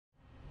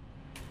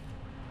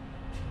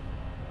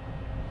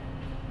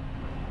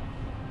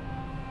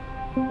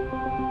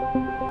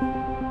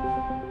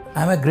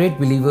I'm a great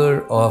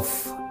believer of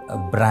a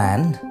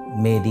brand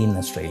made in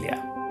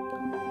Australia.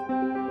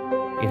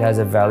 It has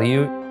a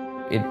value.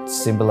 It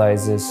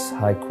symbolizes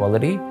high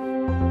quality.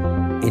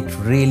 It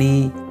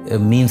really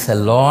means a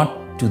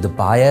lot to the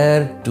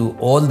buyer, to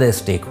all their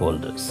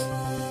stakeholders.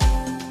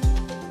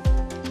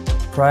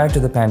 Prior to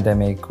the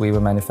pandemic, we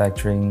were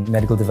manufacturing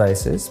medical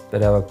devices,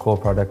 but our core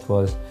product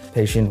was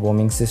patient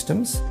warming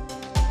systems.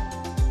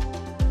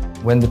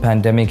 When the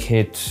pandemic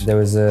hit, there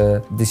was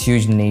this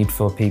huge need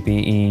for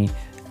PPE,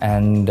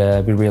 and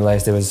we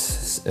realized there was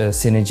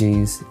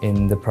synergies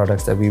in the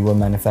products that we were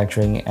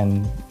manufacturing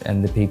and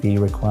the PPE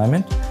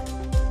requirement.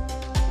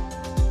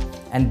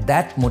 And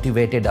that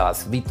motivated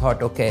us. We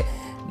thought, okay,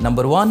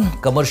 number one,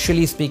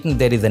 commercially speaking,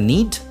 there is a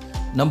need.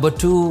 Number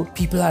two,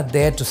 people are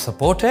there to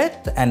support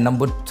it. And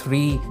number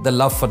three, the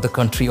love for the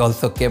country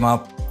also came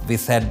up. We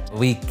said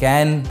we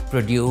can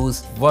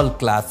produce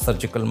world-class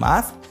surgical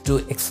masks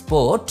to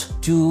export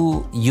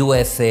to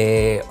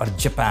USA or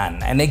Japan.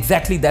 And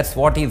exactly that's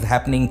what is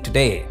happening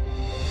today.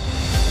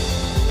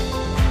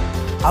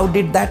 How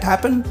did that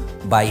happen?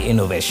 By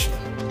innovation.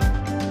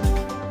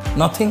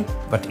 Nothing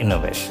but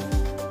innovation.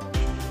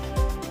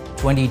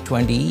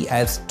 2020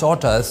 has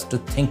taught us to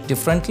think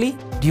differently,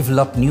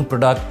 develop new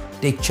products,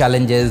 take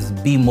challenges,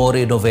 be more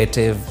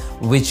innovative,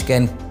 which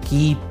can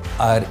keep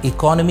our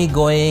economy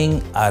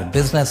going, our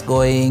business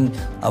going,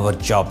 our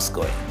jobs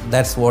going.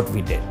 That's what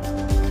we did.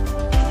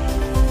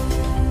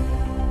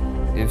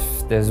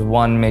 If there's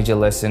one major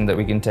lesson that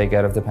we can take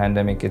out of the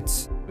pandemic,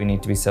 it's we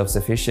need to be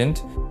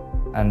self-sufficient,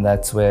 and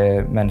that's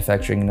where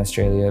manufacturing in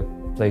Australia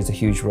plays a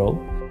huge role.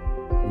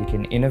 You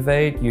can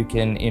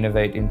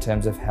innovate in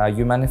terms of how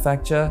you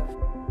manufacture.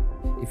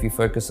 If you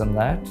focus on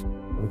that,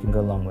 we can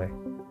go a long way.